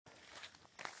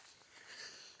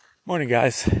Morning,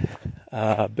 guys.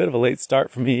 A bit of a late start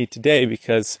for me today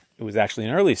because it was actually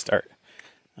an early start.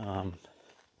 I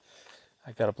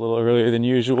got up a little earlier than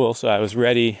usual, so I was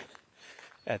ready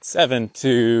at 7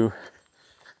 to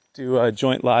do a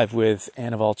joint live with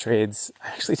Ann of All Trades. I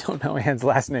actually don't know Ann's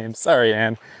last name. Sorry,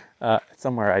 Ann.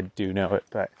 Somewhere I do know it,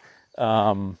 but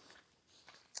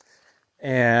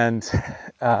and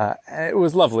it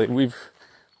was lovely.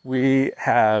 We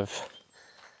have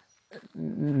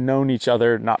known each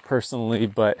other, not personally,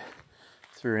 but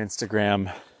through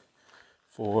Instagram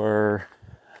for,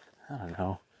 I don't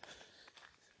know,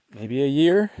 maybe a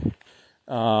year.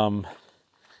 And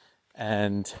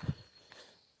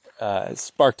it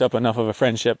sparked up enough of a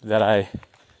friendship that I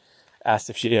asked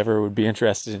if she ever would be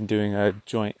interested in doing a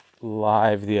joint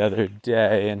live the other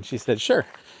day, and she said sure.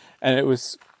 And it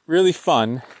was really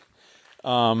fun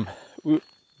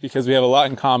because we have a lot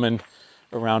in common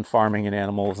around farming and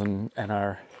animals and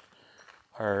our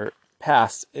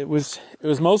past. It was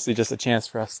mostly just a chance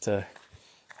for us to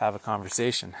have a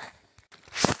conversation.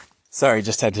 Sorry,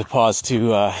 just had to pause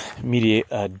to mediate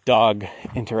a dog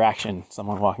interaction,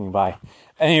 someone walking by.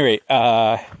 At any rate,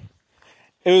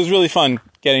 it was really fun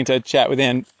getting to chat with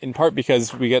Ann, in part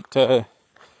because we get to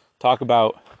talk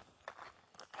about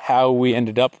how we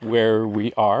ended up where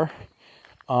we are,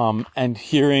 and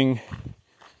hearing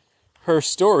her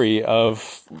story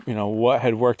of, what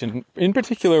had worked and in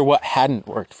particular what hadn't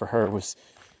worked for her was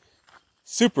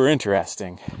super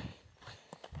interesting.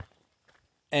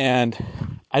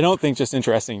 And I don't think just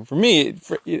interesting for me.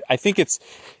 I think it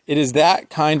is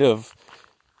that kind of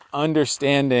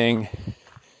understanding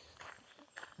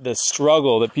the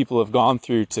struggle that people have gone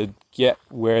through to get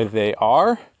where they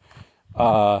are,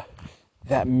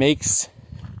 that makes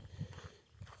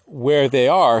where they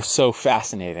are so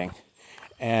fascinating.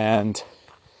 And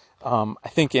I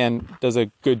think Ann does a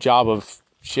good job of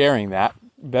sharing that,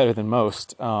 better than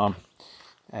most,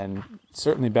 and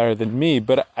certainly better than me.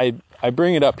 But I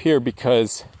bring it up here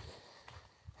because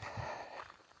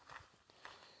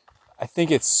I think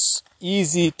it's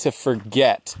easy to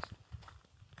forget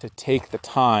to take the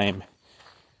time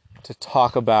to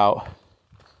talk about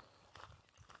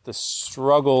the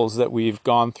struggles that we've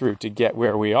gone through to get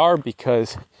where we are,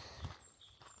 because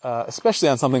especially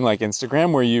on something like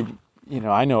Instagram, where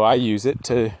I know I use it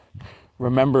to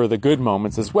remember the good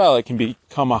moments as well. It can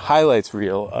become a highlights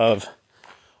reel of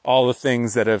all the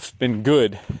things that have been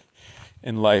good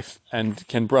in life and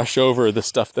can brush over the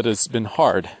stuff that has been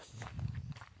hard.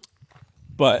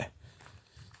 But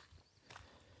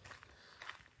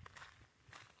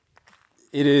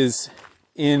it is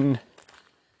in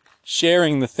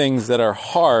sharing the things that are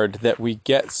hard that we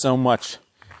get so much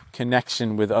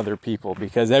connection with other people,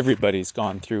 because everybody's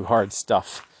gone through hard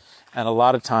stuff. And a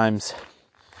lot of times,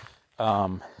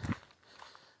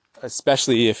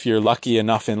 especially if you're lucky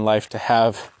enough in life to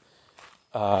have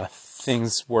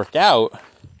things work out,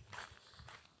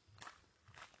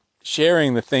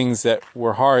 sharing the things that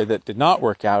were hard that did not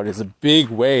work out is a big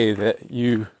way that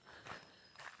you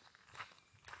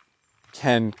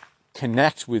can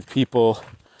connect with people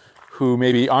who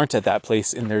maybe aren't at that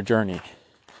place in their journey.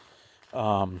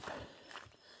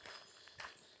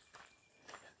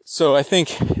 So I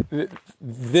think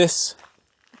this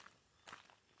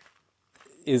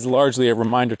is largely a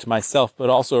reminder to myself, but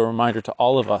also a reminder to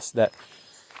all of us that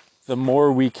the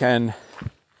more we can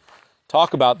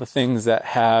talk about the things that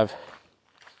have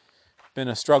been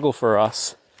a struggle for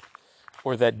us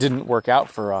or that didn't work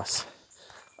out for us,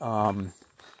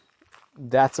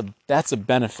 that's a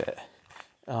benefit.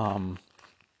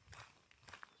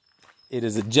 It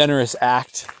is a generous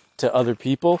act to other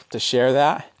people to share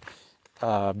that,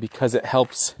 because it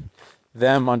helps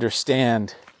them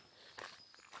understand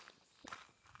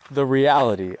the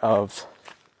reality of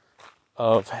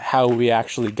how we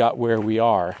actually got where we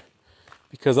are.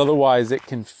 Because otherwise it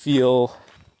can feel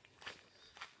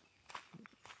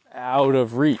out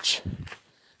of reach,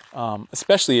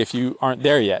 especially if you aren't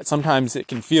there yet. Sometimes it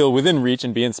can feel within reach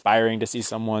and be inspiring to see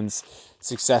someone's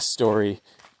success story,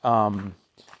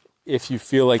 if you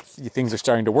feel like things are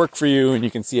starting to work for you and you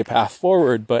can see a path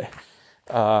forward. But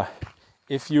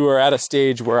if you are at a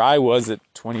stage where I was at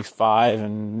 25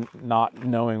 and not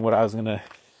knowing what I was going to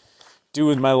do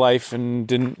with my life and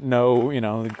didn't know,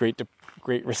 the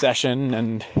Great Recession,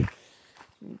 and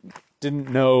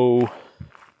didn't know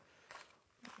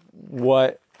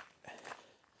what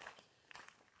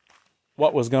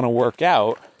was going to work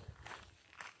out,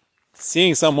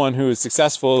 seeing someone who is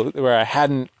successful where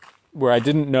I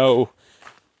didn't know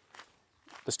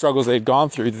the struggles they'd gone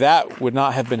through, that would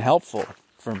not have been helpful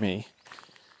for me.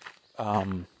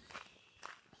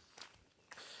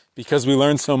 because we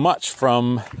learn so much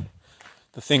from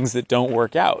the things that don't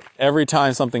work out. Every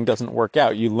time something doesn't work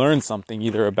out, you learn something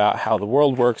either about how the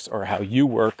world works or how you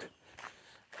work.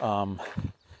 And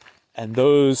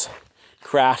those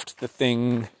craft the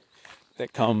thing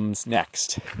that comes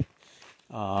next.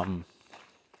 And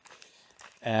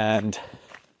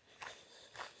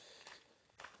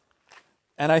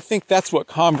I think that's what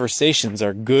conversations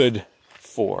are good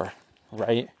for,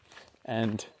 right?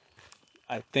 And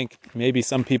I think maybe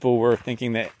some people were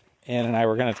thinking that Ann and I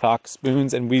were going to talk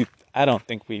spoons, and I don't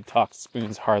think we talked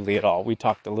spoons hardly at all. We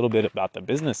talked a little bit about the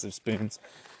business of spoons,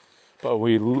 but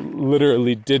we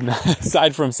literally didn't,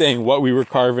 aside from saying what we were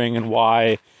carving and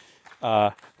why,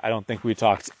 I don't think we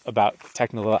talked about the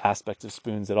technical aspects of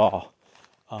spoons at all.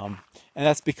 And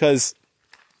that's because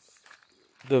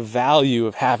the value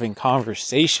of having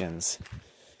conversations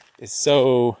is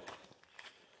so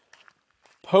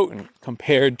potent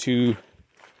compared to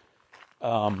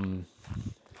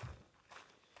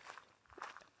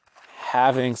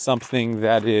having something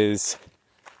that is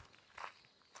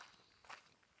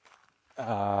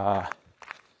like,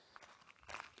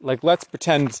 let's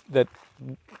pretend that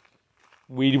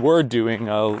we were doing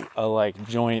a like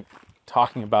joint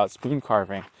talking about spoon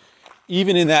carving.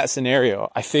 Even in that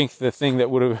scenario, I think the thing that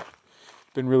would have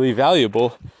been really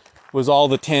valuable was all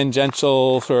the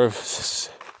tangential sort of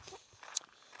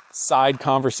side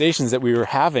conversations that we were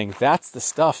having. That's the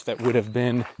stuff that would have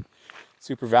been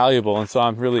super valuable. And so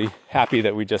I'm really happy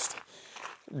that we just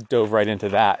dove right into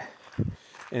that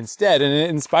instead. And it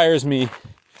inspires me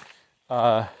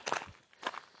and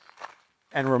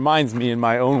reminds me in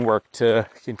my own work to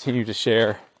continue to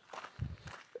share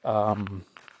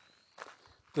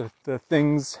the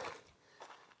things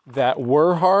that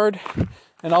were hard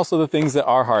and also the things that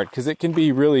are hard, because it can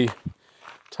be really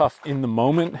tough in the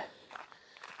moment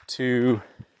to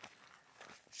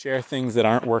share things that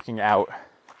aren't working out.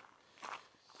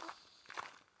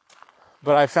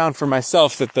 But I found for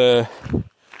myself that the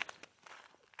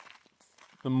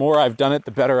more I've done it,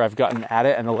 the better I've gotten at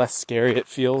it, and the less scary it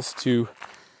feels to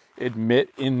admit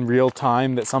in real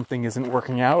time that something isn't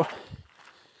working out.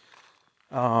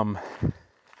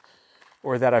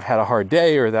 Or that I've had a hard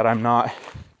day, or that I'm not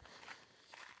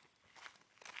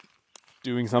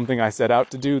doing something I set out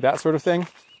to do, that sort of thing.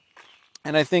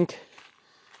 And I think,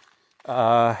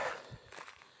 I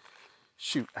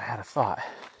had a thought.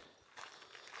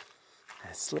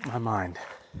 It slipped my mind.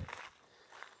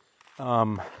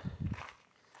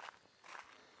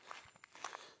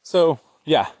 So,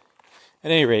 yeah,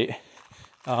 at any rate,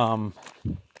 I'm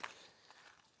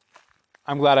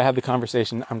glad I had the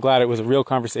conversation. I'm glad it was a real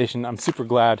conversation. I'm super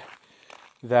glad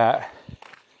that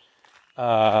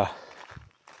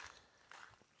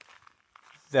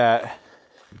that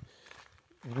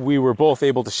we were both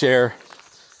able to share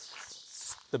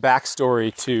the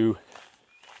backstory to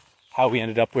how we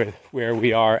ended up with where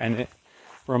we are, and it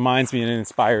reminds me and it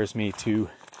inspires me to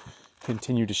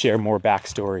continue to share more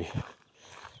backstory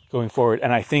going forward.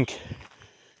 And I think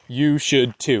you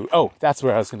should too. Oh, that's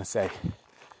what I was going to say.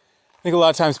 I think a lot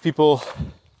of times people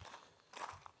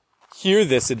hear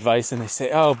this advice and they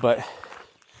say, oh, but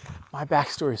my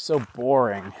backstory is so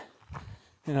boring.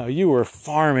 You know, you were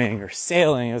farming or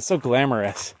sailing. It was so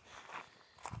glamorous.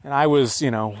 And I was,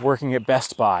 working at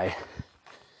Best Buy.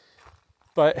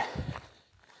 But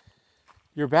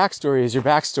your backstory is your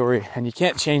backstory, and you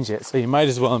can't change it, so you might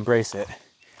as well embrace it.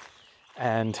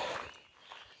 And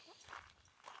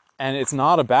it's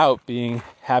not about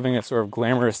having a sort of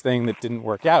glamorous thing that didn't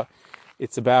work out.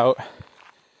 It's about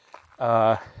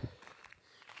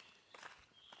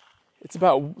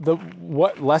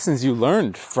what lessons you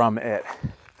learned from it.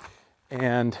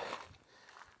 And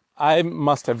I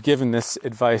must have given this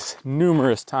advice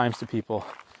numerous times to people,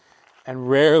 and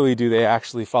rarely do they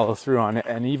actually follow through on it.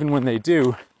 And even when they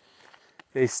do,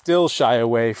 they still shy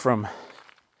away from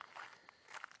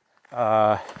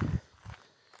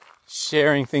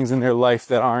sharing things in their life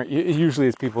that aren't, usually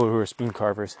it's people who are spoon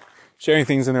carvers, sharing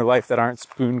things in their life that aren't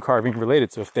spoon carving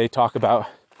related. So if they talk about,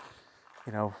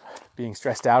 being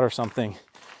stressed out or something,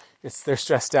 they're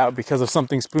stressed out because of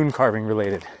something spoon carving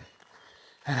related.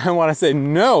 And I want to say,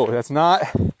 no, it's not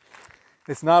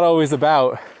always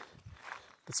about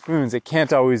the spoons. It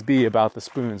can't always be about the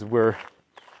spoons. We're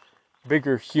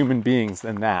bigger human beings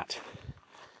than that.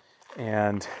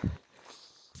 And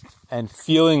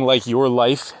feeling like your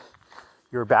life,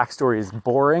 your backstory is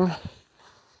boring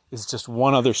is just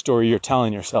one other story you're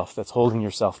telling yourself that's holding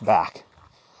yourself back.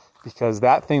 Because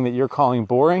that thing that you're calling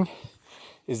boring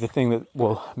is the thing that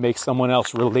will make someone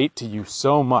else relate to you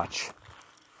so much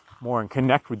more and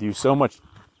connect with you so much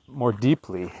more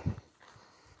deeply.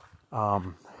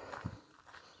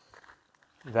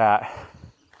 that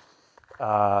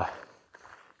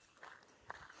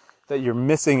that you're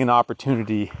missing an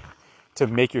opportunity to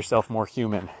make yourself more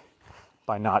human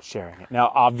by not sharing it.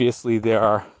 Now, obviously, there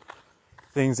are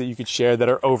things that you could share that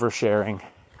are oversharing,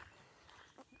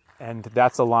 and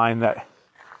that's a line that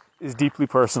is deeply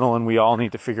personal, and we all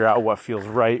need to figure out what feels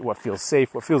right, what feels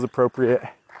safe, what feels appropriate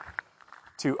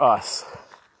to us.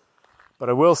 But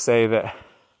I will say that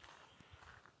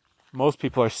most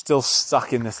people are still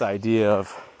stuck in this idea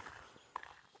of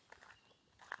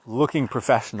looking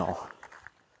professional.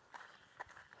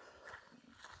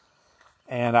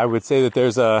 And I would say that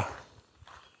there's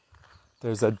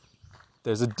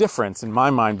a difference in my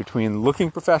mind between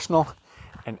looking professional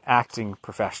and acting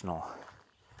professional.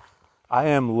 I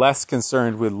am less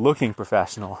concerned with looking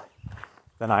professional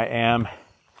than I am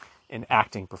in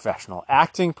acting professional.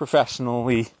 Acting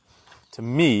professionally, to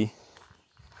me,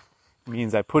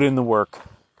 means I put in the work.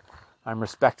 I'm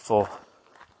respectful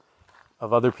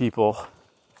of other people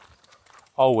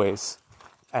always,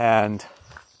 and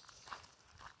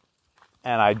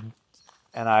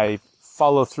I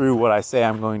follow through what I say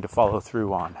I'm going to follow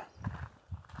through on.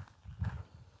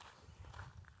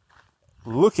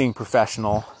 Looking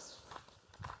professional,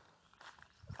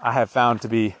 I have found to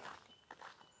be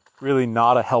really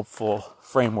not a helpful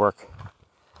framework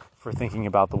for thinking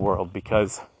about the world,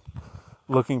 because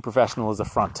looking professional is a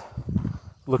front.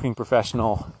 Looking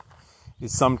professional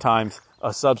is sometimes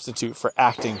a substitute for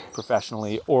acting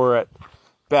professionally, or at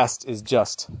best is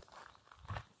just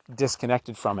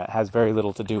disconnected from it, has very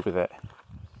little to do with it.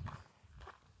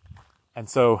 And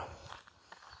so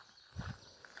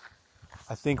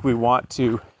I think we want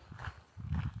to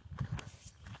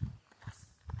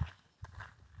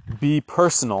be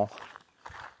personal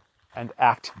and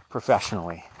act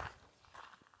professionally.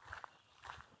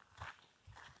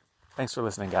 Thanks for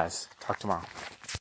listening, guys. Talk tomorrow.